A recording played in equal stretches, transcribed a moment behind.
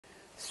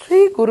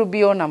Sri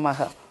Gurubhyo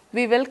Namaha.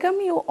 We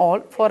welcome you all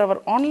for our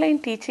online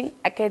teaching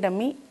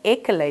academy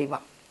Ekalaiva.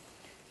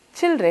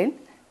 Children,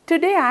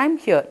 today I am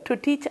here to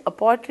teach a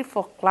poetry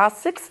for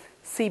class 6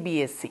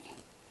 CBSE.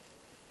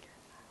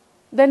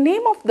 The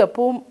name of the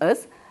poem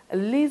is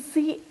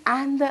Lizzie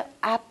and the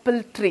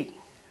Apple Tree,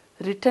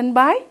 written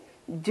by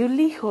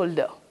Julie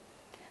Holder.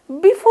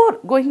 Before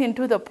going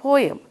into the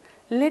poem,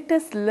 let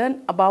us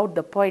learn about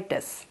the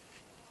poetess.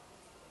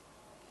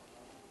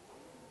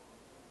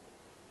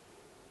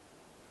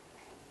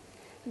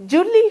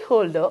 Julie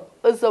Holder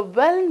is a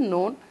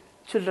well-known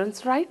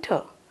children's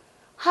writer.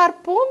 Her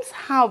poems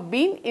have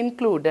been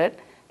included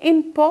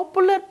in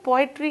popular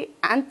poetry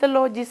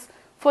anthologies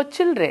for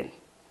children.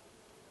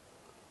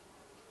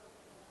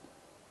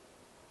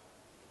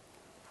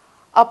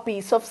 A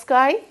Piece of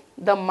Sky,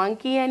 The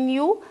Monkey and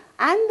You,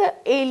 and The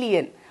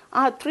Alien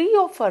are three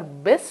of her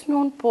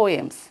best-known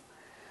poems.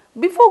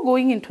 Before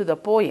going into the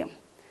poem,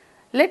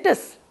 let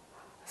us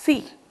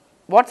see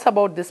what's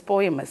about this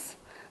poem is.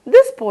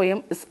 This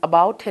poem is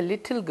about a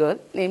little girl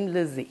named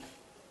Lizzie.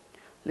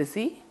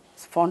 Lizzie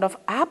is fond of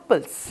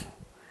apples.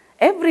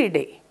 Every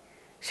day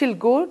she'll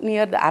go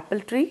near the apple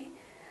tree,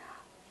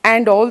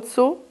 and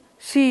also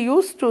she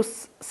used to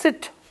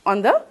sit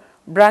on the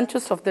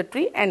branches of the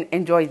tree and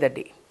enjoy the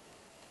day.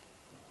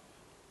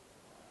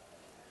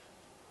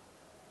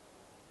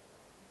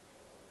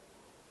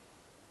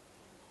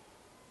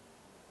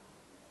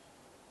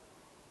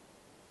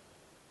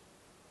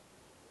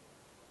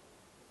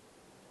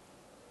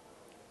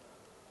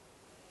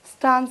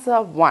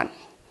 Stanza 1.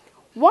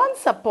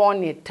 Once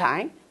upon a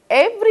time,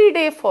 every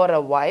day for a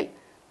while,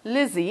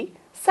 Lizzie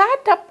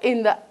sat up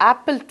in the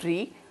apple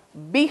tree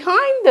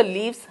behind the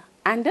leaves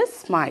and a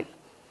smile.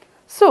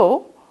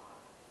 So,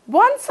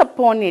 once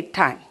upon a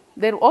time,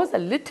 there was a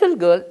little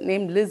girl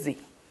named Lizzie.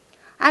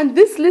 And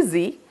this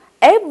Lizzie,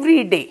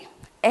 every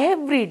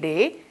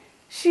day,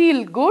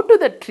 she'll go to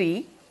the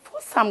tree for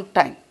some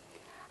time.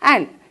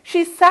 And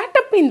she sat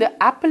up in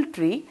the apple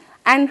tree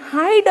and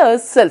hid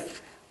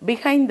herself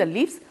behind the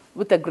leaves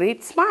with a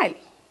great smile.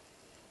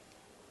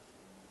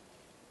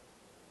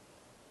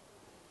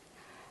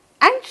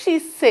 And she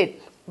said,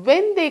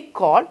 when they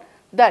called,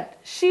 that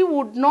she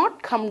would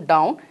not come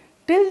down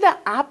till the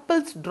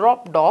apples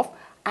dropped off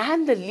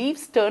and the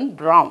leaves turned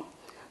brown.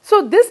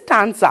 So this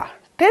stanza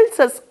tells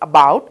us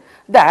about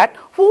that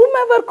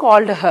whomever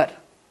called her,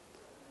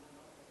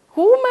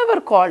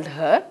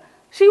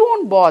 she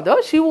won't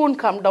bother, she won't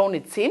come down,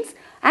 it seems,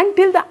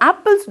 until the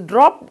apples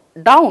drop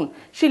down.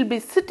 She'll be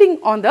sitting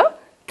on the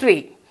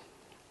tree.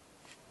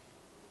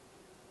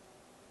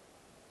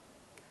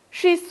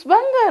 She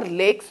swung her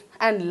legs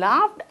and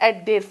laughed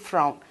at their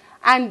frown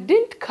and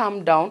didn't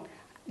come down.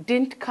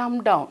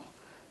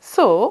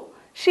 So,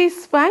 she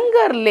swung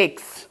her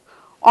legs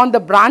on the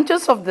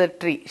branches of the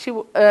tree. She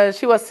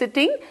was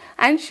sitting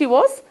and she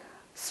was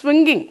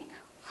swinging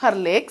her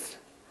legs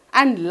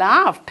and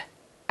laughed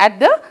at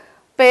the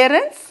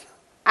parents'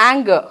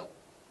 anger.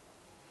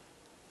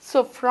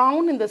 So,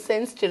 frown in the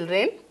sense,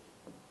 children.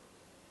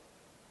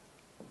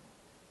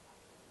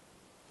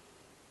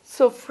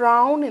 So,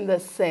 frown in the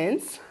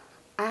sense,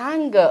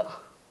 anger.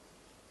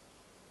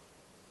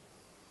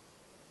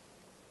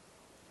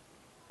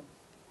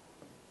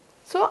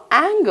 So,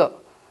 anger.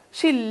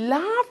 She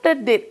laughed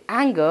at their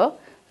anger,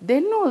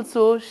 then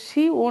also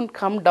she won't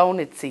come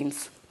down, it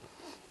seems.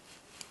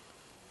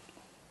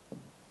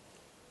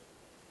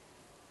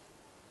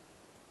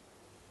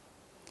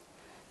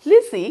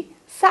 Lizzie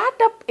sat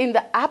up in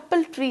the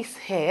apple tree's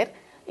hair,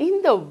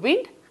 in the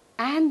wind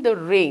and the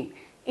rain,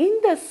 in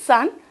the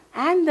sun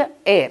and the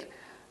air.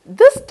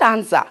 This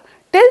stanza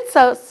tells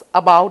us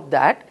about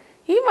that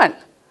even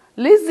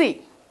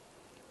Lizzie,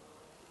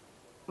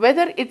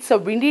 whether it's a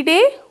windy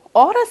day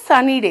or a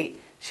sunny day,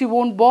 she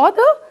won't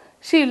bother,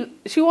 she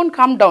won't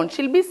come down,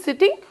 she'll be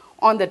sitting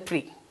on the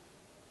tree.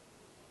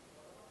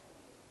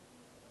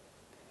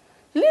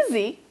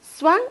 Lizzie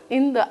swung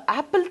in the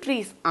apple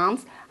tree's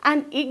arms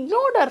and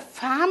ignored her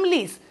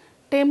family's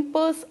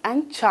tempers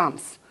and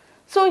charms.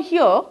 So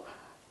here,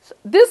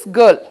 this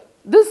girl,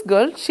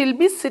 she'll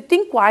be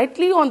sitting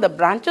quietly on the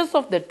branches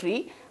of the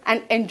tree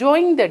and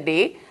enjoying the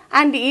day,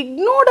 and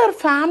ignored her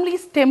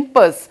family's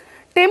tempers.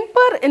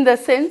 Temper in the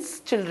sense,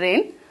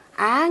 children,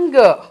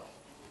 anger.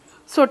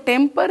 So,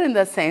 temper in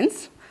the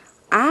sense,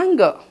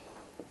 anger.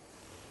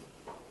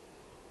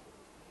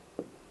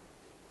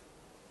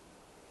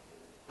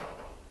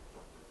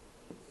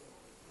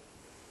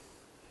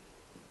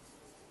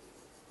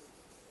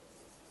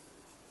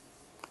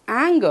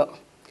 Anger.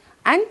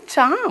 And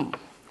charm.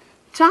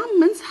 Charm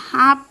means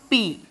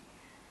happy.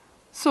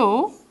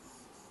 So,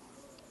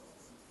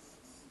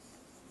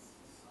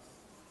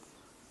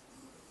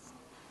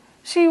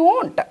 she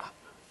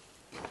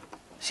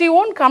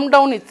won't come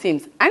down, it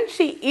seems, and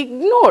she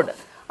ignored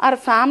her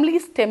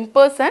family's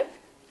tempers and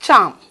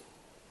charm.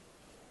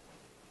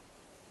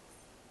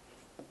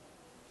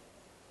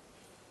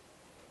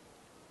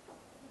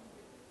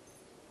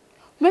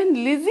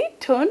 When Lizzie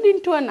turned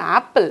into an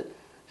apple,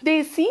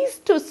 they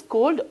ceased to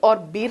scold or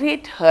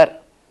berate her.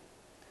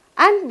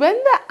 And when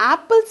the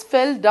apples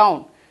fell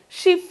down,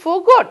 she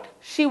forgot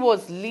she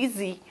was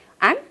Lizzie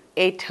and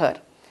ate her.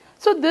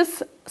 So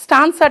this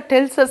stanza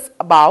tells us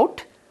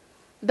about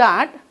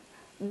that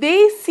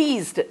they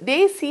ceased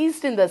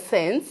in the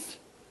sense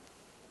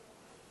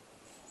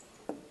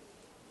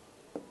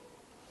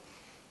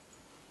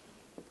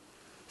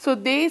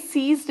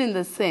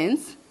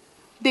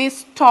they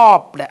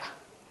stopped.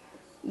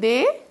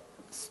 They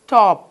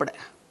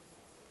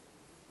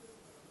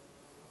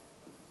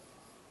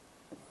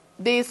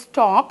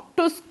stopped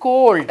to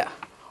scold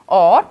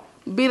or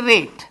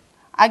berate.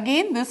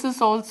 Again, this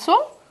is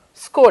also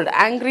scold,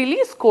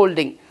 angrily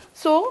scolding.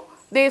 So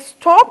they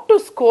stopped to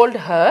scold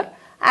her,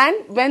 and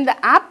when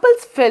the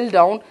apples fell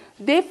down,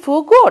 they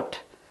forgot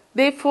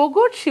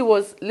she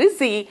was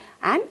Lizzie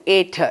and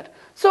ate her.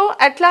 So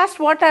at last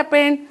what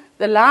happened?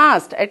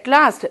 At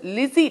last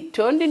Lizzie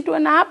turned into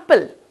an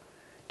apple.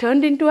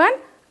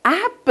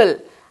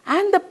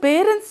 And the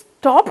parents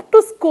stopped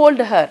to scold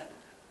her.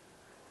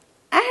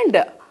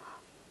 And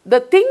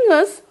the thing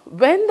is,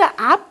 when the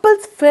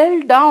apples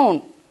fell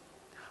down,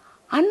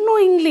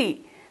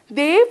 unknowingly,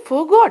 they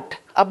forgot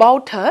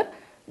about her,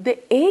 they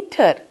ate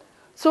her.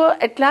 So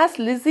at last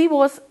Lizzie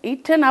was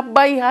eaten up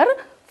by her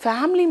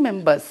family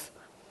members.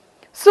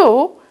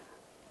 So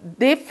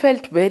they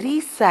felt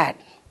very sad.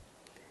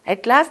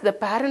 At last the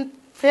parents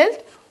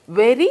felt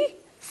very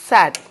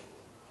sad.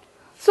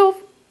 So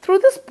through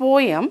this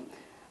poem,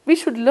 we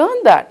should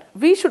learn that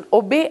we should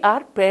obey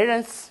our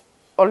parents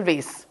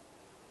always.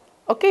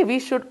 Okay, we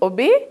should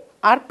obey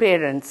our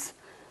parents.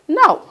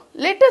 Now,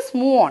 let us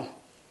move on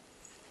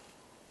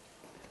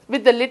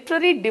with the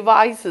literary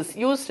devices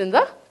used in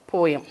the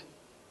poem.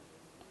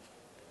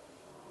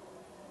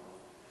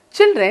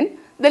 Children,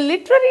 the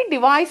literary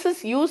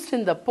devices used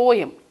in the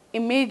poem,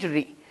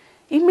 imagery.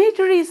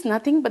 Imagery is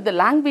nothing but the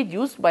language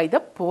used by the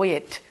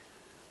poet.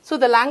 So,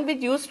 the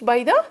language used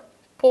by the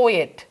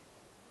poet.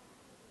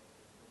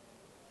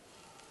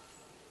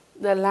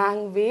 The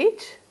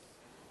language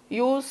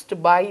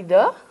used by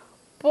the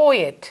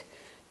poet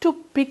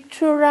to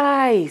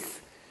picturize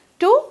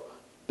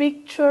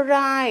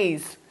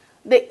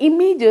the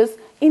images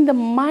in the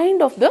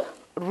mind of the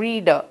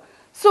reader.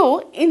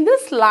 So, in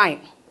this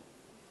line,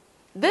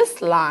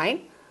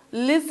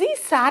 Lizzie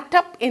sat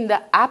up in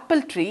the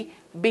apple tree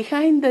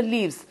behind the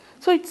leaves.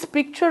 So, it's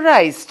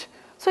picturized.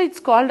 So, it's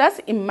called as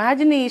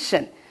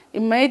imagination,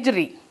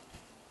 imagery.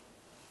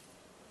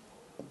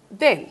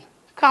 Then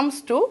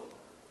comes to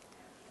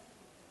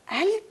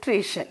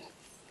alliteration.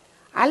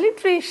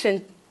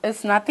 Alliteration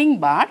is nothing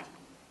but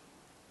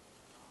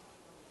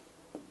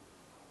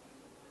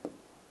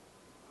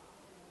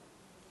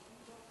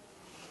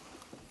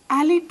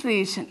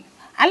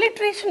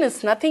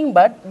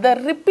the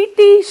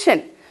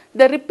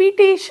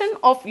repetition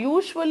of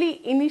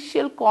usually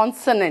initial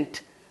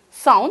consonant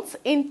sounds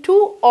in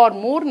two or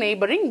more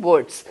neighboring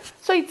words.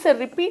 So it's a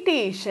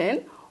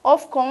repetition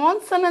of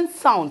consonant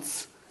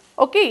sounds,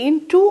 okay,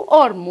 in two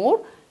or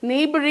more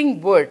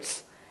neighboring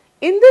words.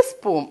 In this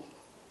poem,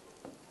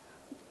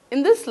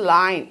 in this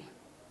line,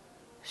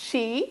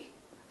 she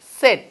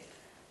said,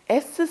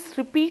 S is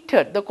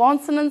repeated, the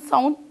consonant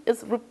sound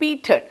is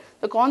repeated,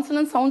 the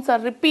consonant sounds are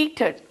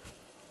repeated.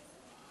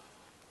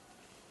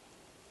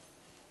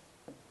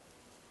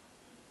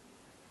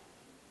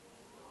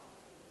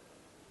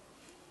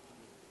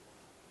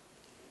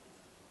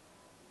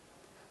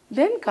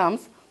 Then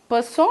comes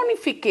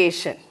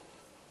personification.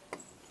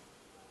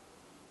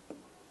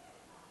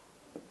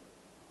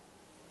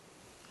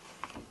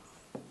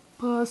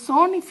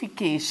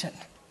 Personification.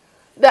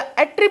 The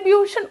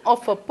attribution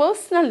of a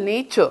personal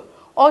nature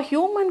or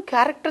human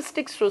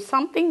characteristics to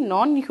something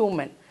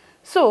non-human.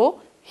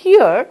 So,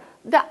 here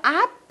the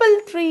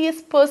apple tree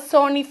is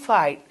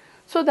personified.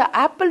 So, the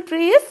apple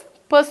tree is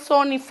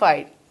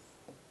personified.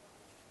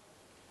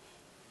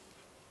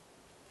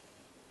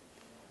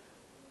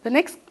 The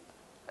next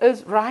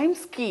is rhyme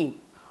scheme.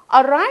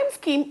 A rhyme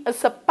scheme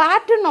is a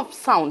pattern of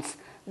sounds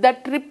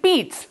that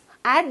repeats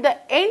at the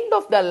end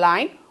of the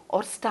line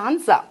or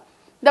stanza.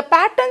 The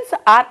patterns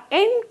are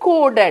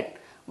encoded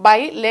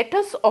by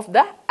letters of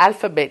the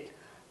alphabet.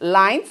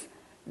 Lines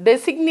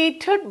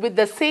designated with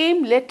the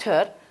same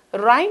letter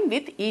rhyme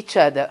with each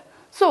other.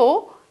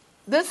 So,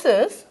 this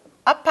is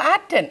a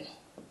pattern.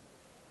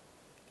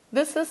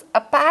 This is a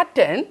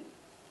pattern.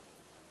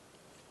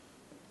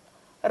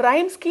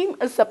 Rhyme scheme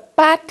is a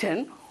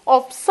pattern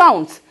of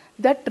sounds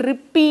that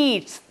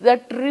repeats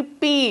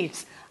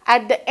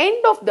at the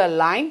end of the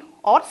line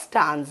or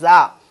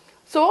stanza.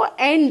 So,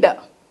 end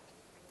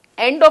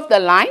of the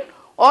line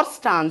or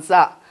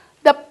stanza.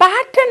 The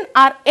pattern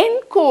are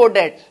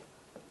encoded.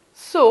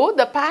 So,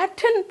 the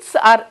patterns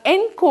are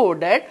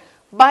encoded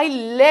by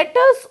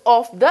letters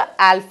of the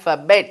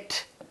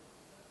alphabet.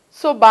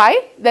 So,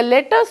 by the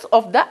letters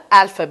of the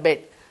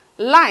alphabet.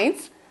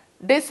 Lines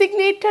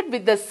designated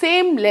with the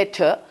same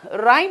letter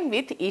rhyme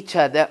with each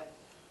other.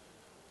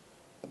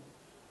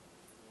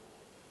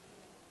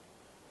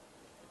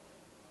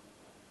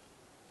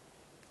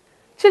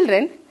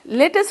 Children,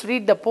 let us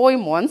read the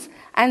poem once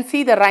and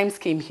see the rhyme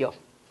scheme here.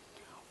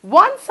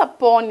 Once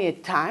upon a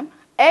time,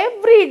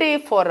 every day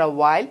for a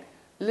while,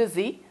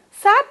 Lizzie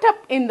sat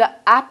up in the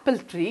apple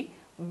tree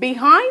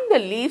behind the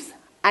leaves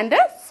and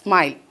a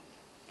smile.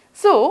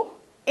 So,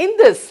 in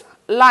this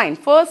line,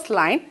 first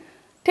line,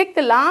 take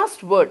the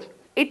last word.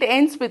 It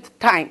ends with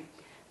time.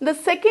 The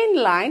second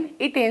line,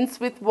 it ends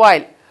with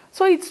while.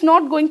 So, it's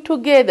not going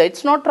together.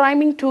 It's not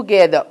rhyming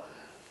together.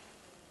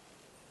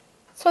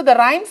 So, the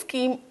rhyme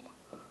scheme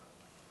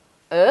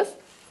is,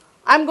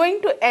 I'm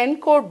going to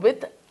encode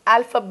with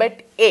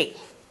alphabet A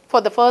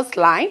for the first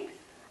line,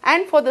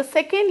 and for the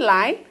second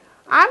line,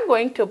 I'm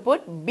going to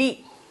put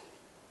B.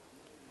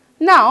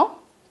 Now,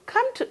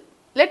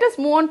 let us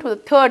move on to the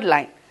third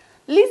line.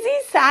 Lizzie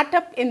sat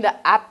up in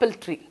the apple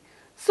tree.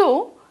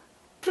 So,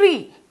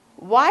 tree,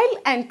 while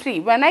and tree,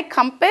 when I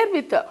compare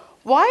with the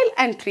while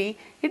and tree,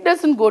 it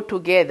doesn't go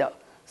together.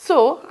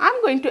 So,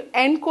 I'm going to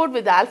encode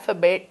with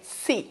alphabet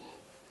C.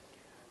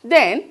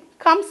 Then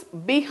comes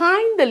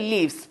behind the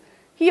leaves.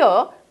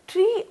 Here,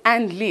 tree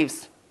and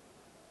leaves.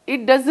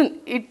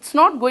 It's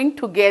not going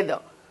together.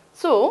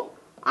 So,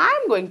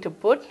 I'm going to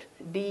put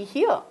D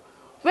here.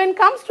 When it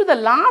comes to the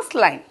last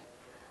line,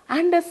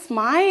 and a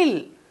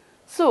smile.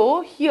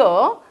 So,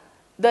 here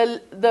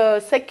the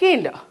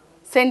second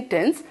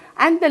sentence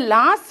and the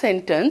last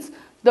sentence,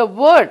 the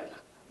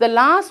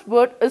last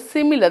word is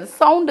similar, the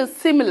sound is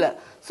similar.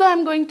 So, I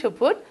am going to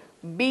put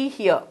B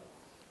here.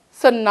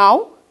 So,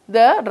 now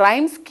the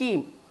rhyme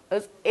scheme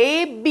is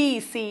A, B,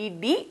 C,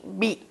 D,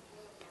 B.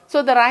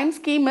 So, the rhyme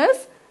scheme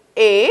is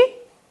A,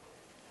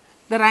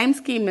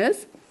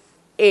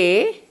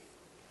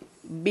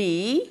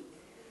 B,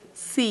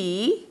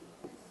 C,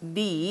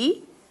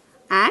 D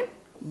and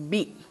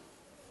B.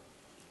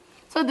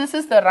 So, this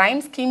is the rhyme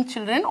scheme,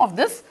 children, of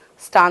this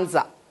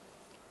stanza.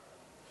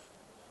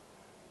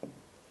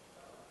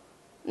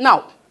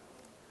 Now,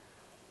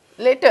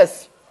 let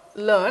us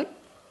learn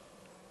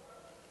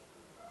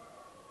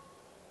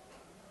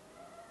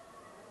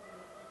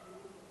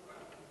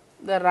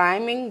the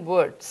rhyming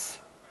words.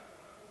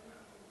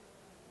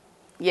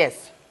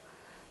 Yes,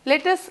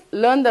 let us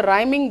learn the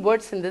rhyming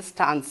words in this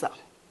stanza.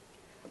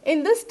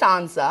 In this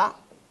stanza,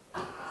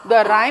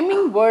 the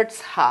rhyming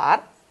words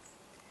are: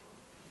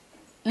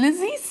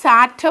 Lizzie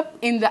sat up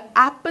in the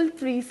apple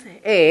tree's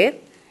air,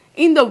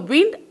 in the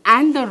wind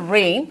and the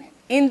rain,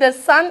 in the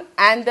sun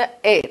and the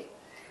air.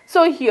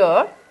 So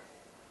here,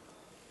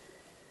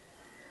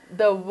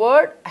 the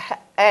word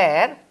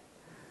air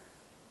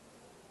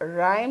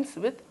rhymes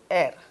with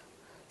air.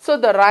 So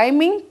the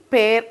rhyming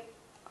pair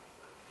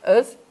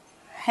is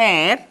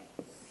hair,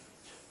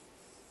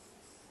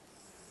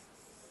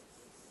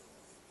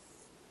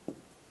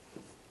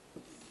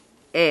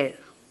 air.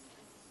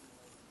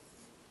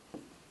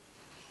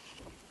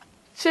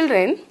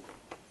 Children,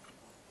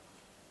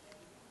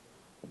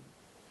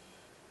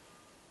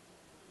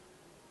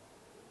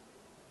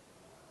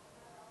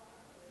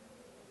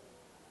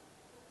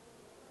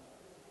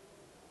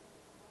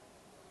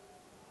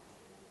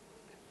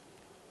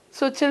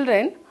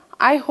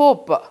 I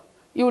hope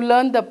you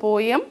learned the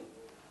poem.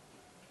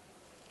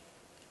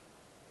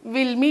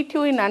 We'll meet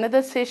you in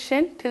another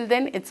session. Till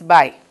then, it's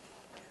bye.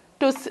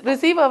 To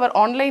receive our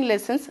online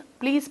lessons,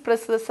 please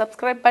press the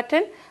subscribe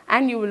button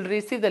and you will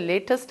receive the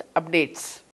latest updates.